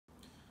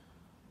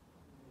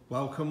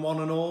Welcome one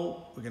and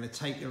all. We're going to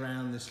take you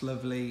around this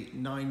lovely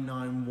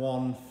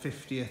 991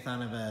 50th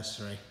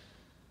anniversary.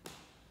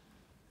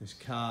 This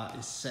car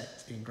is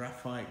set in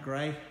graphite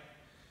grey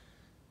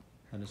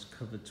and has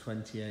covered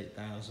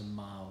 28,000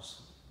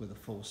 miles with a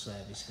full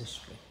service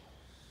history.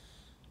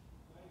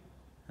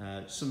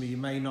 Some of you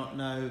may not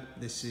know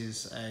this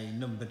is a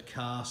numbered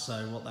car,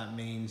 so what that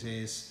means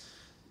is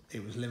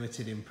it was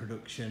limited in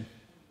production,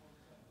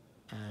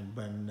 and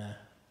when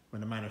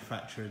a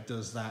manufacturer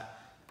does that,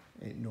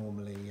 it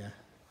normally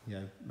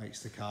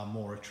makes the car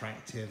more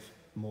attractive,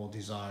 more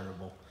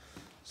desirable.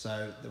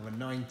 So there were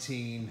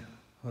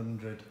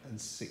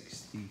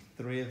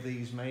 1,963 of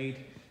these made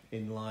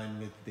in line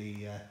with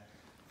the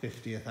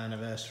 50th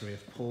anniversary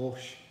of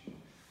Porsche,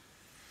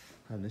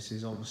 and this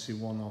is obviously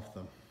one of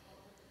them.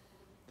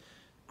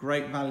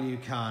 Great value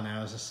car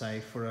now, as I say,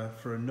 for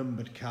a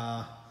numbered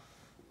car.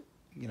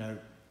 You know,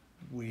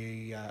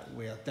 we are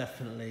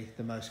definitely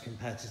the most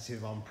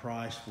competitive on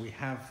price. We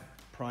have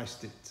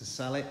priced it to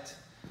sell it,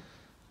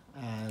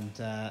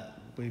 and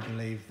we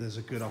believe there's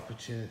a good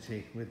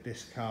opportunity with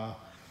this car,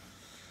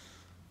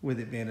 with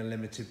it being a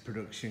limited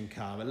production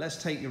car. But let's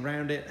take you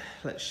around it.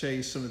 Let's show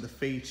you some of the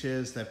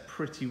features. They're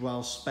pretty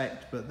well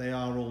spec'd, but they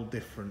are all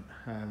different.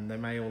 They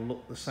may all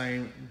look the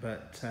same,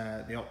 but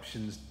the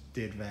options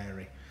did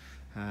vary.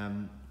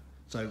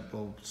 So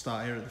we'll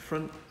start here at the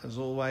front, as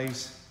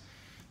always.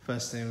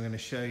 First thing I'm going to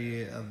show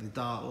you are the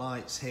dark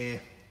lights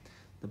here,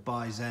 the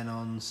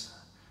bi-xenons,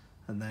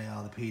 and they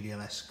are the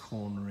PDLS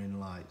cornering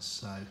lights.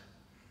 So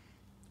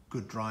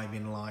good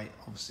driving light.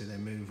 Obviously they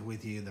move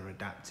with you, they're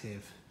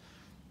adaptive,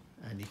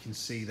 and you can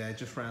see there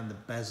just around the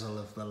bezel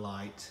of the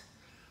light,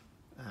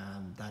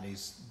 that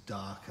is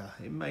darker.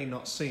 It may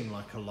not seem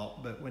like a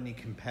lot, but when you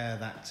compare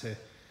that to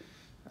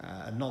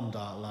a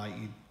non-dark light,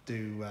 you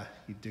do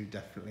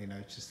definitely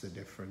notice the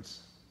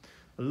difference.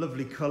 A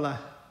lovely colour,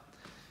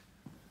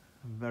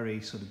 very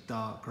sort of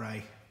dark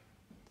grey.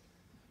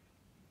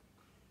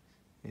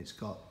 It's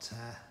got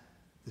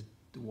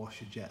the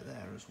washer jet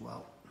there as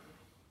well.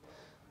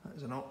 That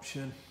is an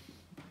option.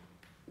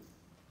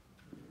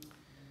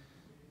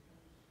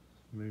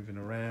 Moving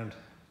around,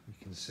 you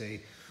can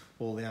see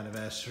all the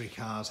anniversary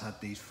cars had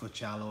these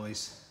Futch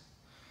alloys.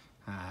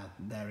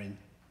 They're in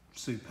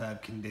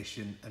superb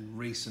condition and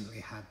recently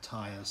had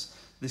tyres.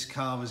 This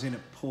car was in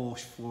at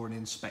Porsche for an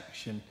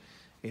inspection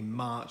in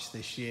March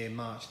this year,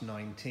 March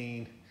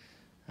 19,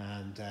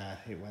 and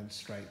it went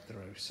straight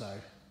through.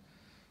 So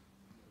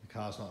the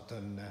car's not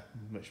done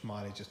much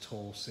mileage at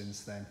all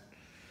since then.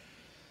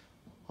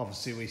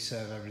 Obviously we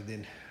serve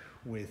everything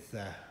with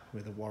a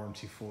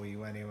warranty for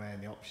you anyway,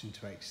 and the option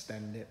to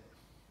extend it.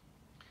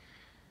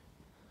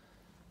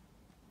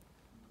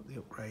 Got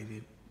the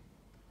upgraded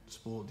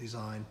sport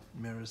design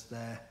mirrors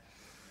there,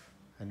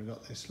 and we've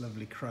got this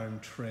lovely chrome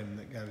trim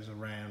that goes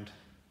around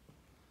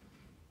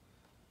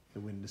the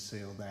window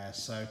seal there.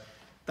 So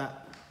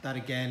that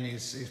again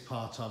is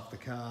part of the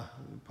car,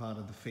 part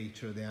of the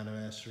feature of the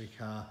anniversary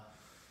car.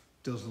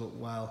 Does look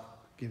well,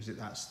 gives it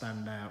that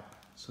standout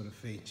sort of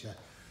feature.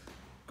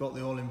 Got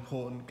the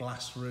all-important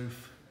glass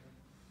roof.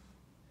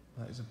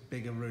 That is a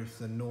bigger roof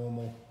than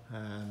normal.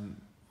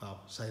 I'll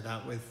say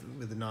that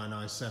with the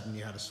 997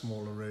 you had a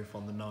smaller roof.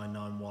 On the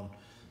 991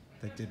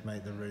 they did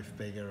make the roof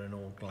bigger and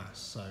all glass.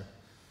 So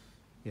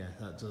yeah,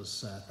 that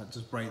does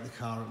break the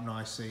car up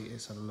nicely.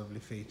 It's a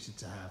lovely feature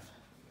to have.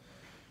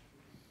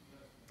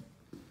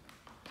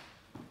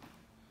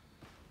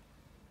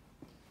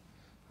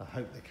 I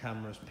hope the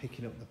camera's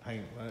picking up the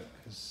paintwork,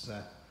 because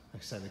like I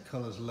say, the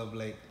colour's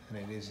lovely and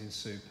it is in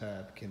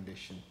superb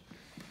condition.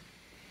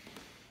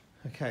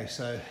 Okay,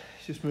 so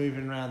just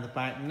moving around the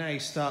back, now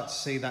you start to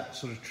see that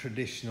sort of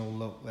traditional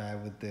look there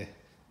with the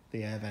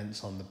air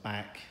vents on the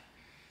back,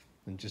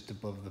 and just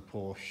above the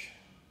Porsche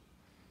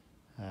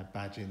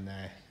badge in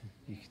there,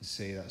 you can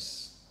see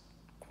that's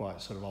quite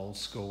sort of old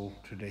school,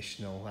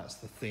 traditional. That's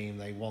the theme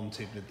they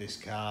wanted with this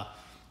car.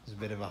 It's a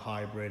bit of a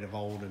hybrid of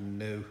old and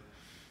new,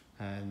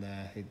 and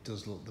it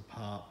does look the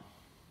part.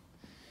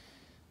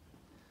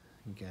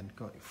 Again,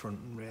 got your front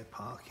and rear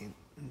parking,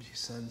 and your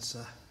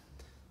sensor.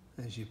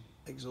 There's your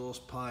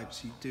exhaust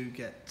pipes. You do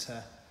get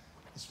the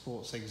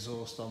sports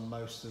exhaust on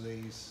most of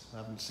these. I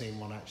haven't seen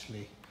one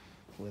actually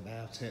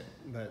without it,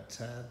 but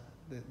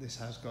this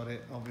has got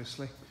it,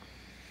 obviously.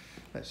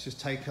 Let's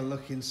just take a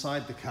look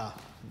inside the car.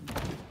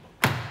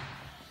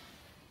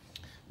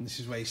 And this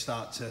is where you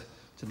start to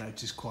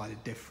notice quite a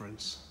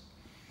difference.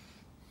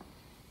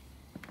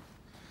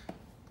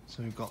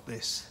 So we've got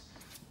this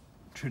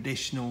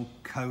traditional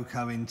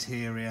cocoa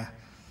interior,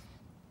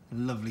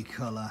 lovely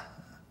colour.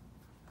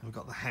 We've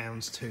got the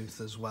houndstooth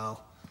as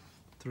well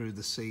through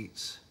the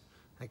seats.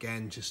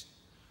 Again, just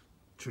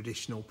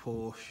traditional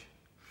Porsche.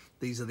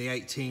 These are the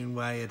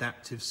 18-way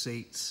adaptive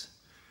seats,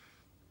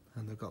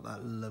 and they've got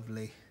that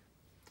lovely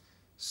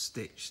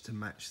stitch to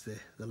match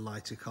the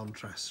lighter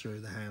contrast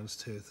through the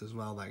houndstooth as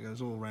well. That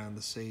goes all around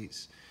the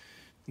seats.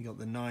 You've got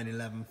the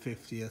 911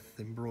 50th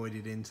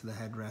embroidered into the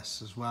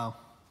headrests as well.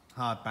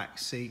 Hard back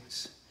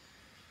seats.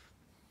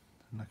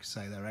 And like I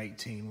say, they're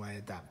 18-way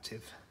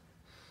adaptive.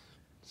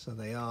 So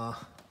they are,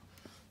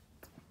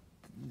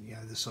 you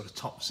know, the sort of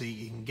top seat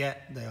you can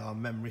get. They are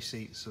memory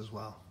seats as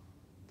well.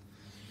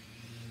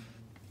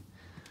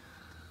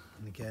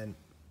 And again,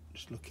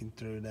 just looking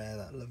through there,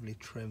 that lovely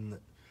trim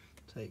that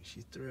takes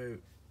you through.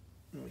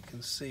 And we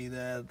can see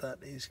there, that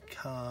is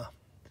car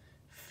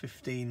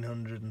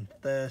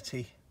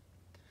 1530.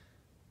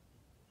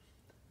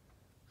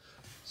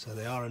 So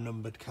they are a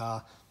numbered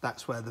car.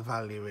 That's where the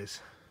value is.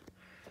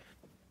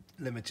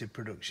 Limited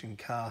production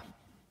car.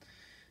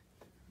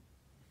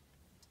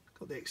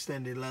 Got the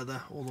extended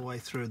leather all the way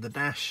through the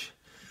dash.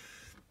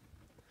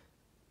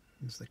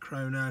 There's the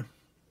chrono.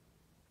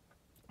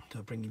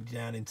 So bringing you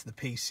down into the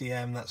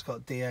PCM. That's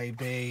got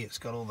DAB. It's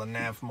got all the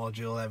nav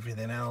module,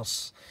 everything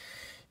else.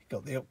 You've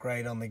got the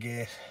upgrade on the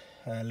gear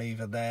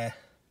lever there.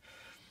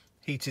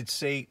 Heated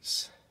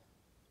seats.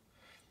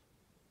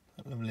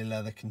 That lovely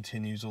leather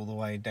continues all the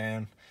way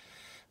down.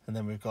 And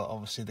then we've got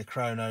obviously the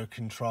chrono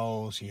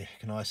controls. You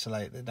can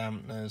isolate the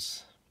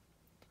dampeners,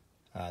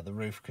 the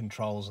roof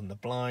controls and the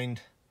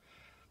blind.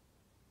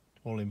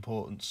 All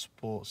important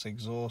sports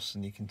exhaust,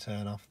 and you can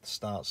turn off the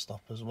start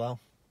stop as well.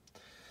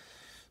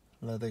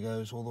 Leather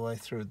goes all the way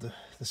through the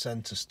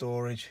centre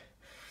storage.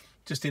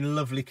 Just in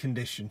lovely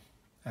condition.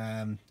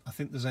 I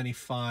think there's only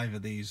 5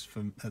 of these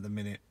at the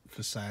minute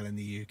for sale in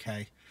the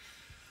UK.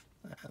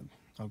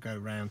 I'll go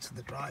round to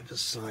the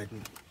driver's side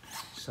and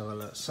show a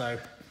look. So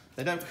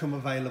they don't come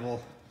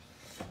available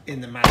in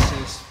the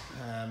masses.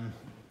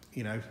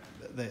 You know,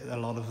 a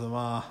lot of them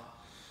are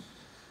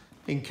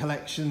in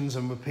collections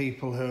and with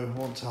people who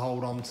want to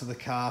hold on to the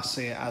car,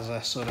 see it as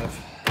a sort of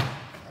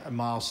a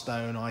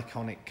milestone,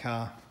 iconic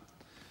car.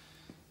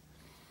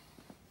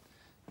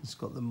 It's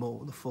got the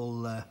full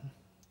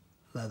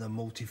leather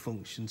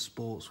multifunction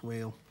sports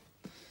wheel.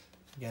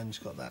 Again, it's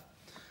got that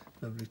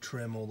lovely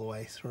trim all the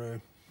way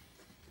through.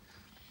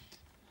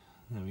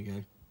 There we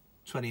go.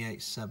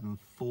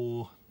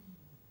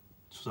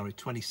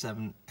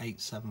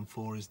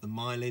 27874 is the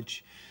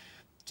mileage,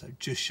 so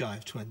just shy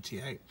of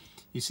 28.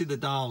 You see the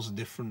dials are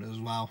different as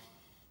well.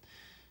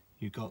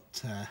 You've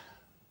got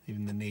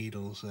even the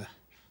needles are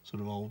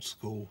sort of old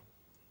school,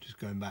 just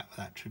going back with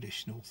that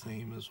traditional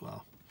theme as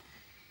well.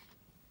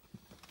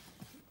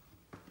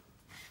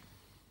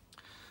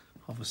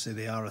 Obviously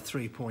they are a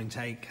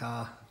 3.8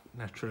 car,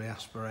 naturally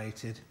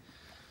aspirated.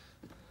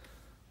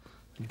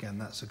 And again,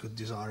 that's a good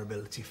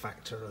desirability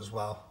factor as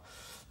well.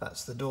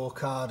 That's the door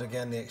card,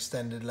 again the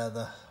extended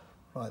leather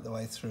right the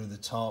way through the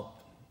top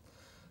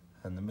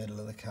and the middle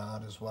of the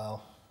card as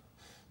well.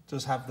 It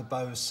does have the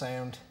Bose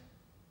sound,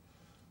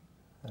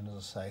 and as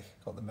I say,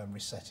 got the memory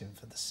setting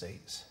for the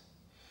seats.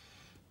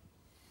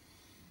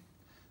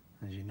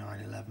 There's your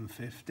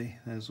 91150,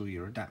 there's all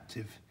your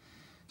adaptive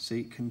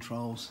seat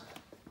controls.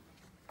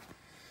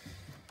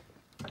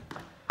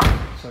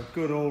 So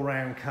good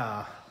all-round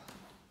car.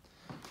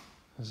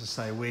 As I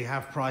say, we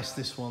have priced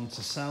this one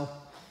to sell.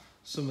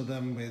 Some of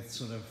them with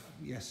sort of,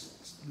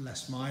 yes,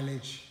 less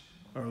mileage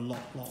or a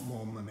lot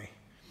more money.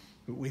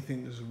 But we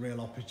think there's a real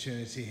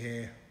opportunity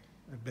here,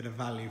 a bit of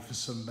value for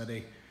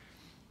somebody,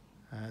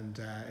 and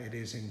it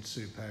is in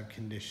superb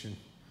condition.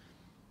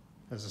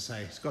 As I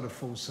say, it's got a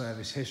full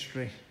service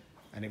history,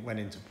 and it went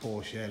into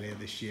Porsche earlier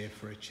this year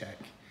for a check.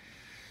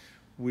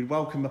 We'd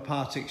welcome a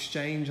part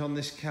exchange on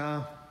this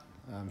car.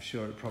 I'm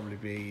sure it'd probably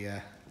be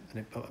a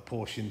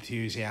Porsche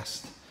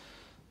enthusiast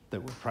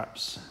that would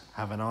perhaps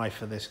have an eye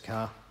for this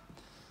car.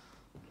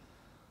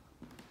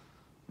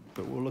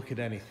 But we'll look at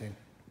anything.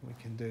 We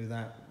can do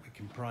that. We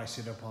can price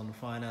it up on a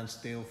finance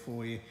deal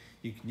for you.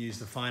 You can use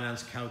the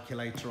finance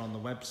calculator on the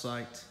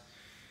website,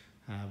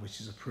 which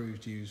is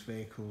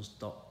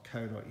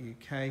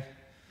approvedusedvehicles.co.uk.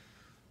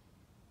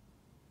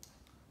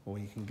 Or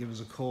you can give us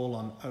a call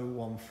on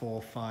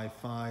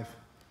 01455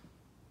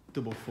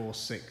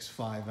 446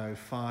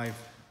 505.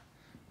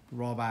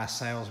 Rob, our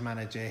sales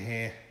manager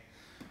here,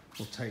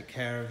 will take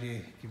care of you,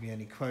 give you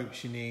any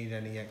quotes you need,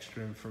 any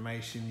extra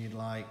information you'd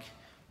like,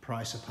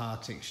 price a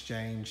part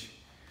exchange.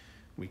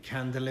 We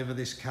can deliver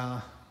this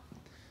car.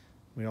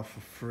 We offer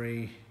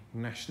free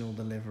national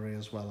delivery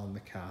as well on the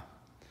car.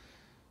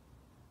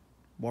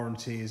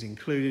 Warranty is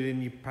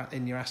included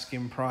in your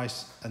asking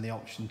price, and the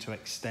option to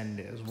extend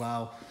it as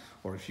well.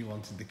 Or if you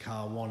wanted the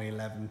car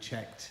 111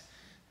 checked,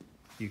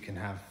 you can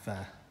have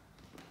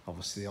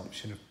obviously the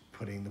option of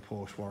putting the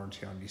Porsche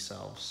warranty on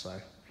yourselves.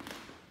 So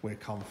we're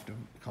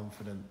confident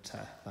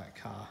that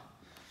car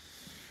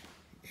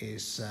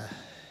is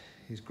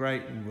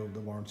great, and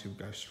the warranty will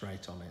go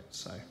straight on it.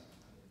 So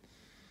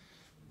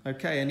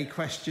okay, any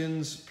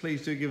questions,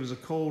 please do give us a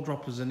call,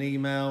 drop us an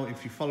email.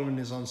 If you're following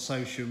us on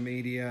social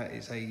media,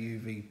 it's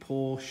AUV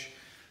Porsche.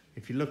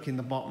 If you look in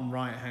the bottom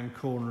right hand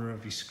corner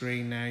of your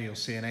screen now, you'll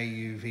see an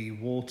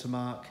AUV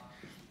watermark.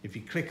 If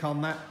you click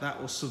on that, that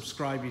will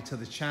subscribe you to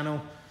the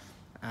channel,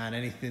 and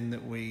anything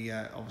that we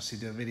obviously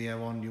do a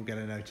video on, you'll get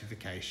a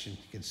notification.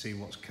 You can see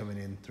what's coming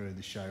in through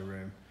the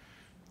showroom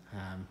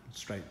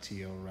straight to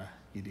your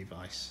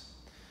device.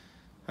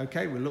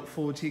 Okay, we look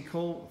forward to your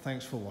call.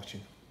 Thanks for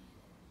watching.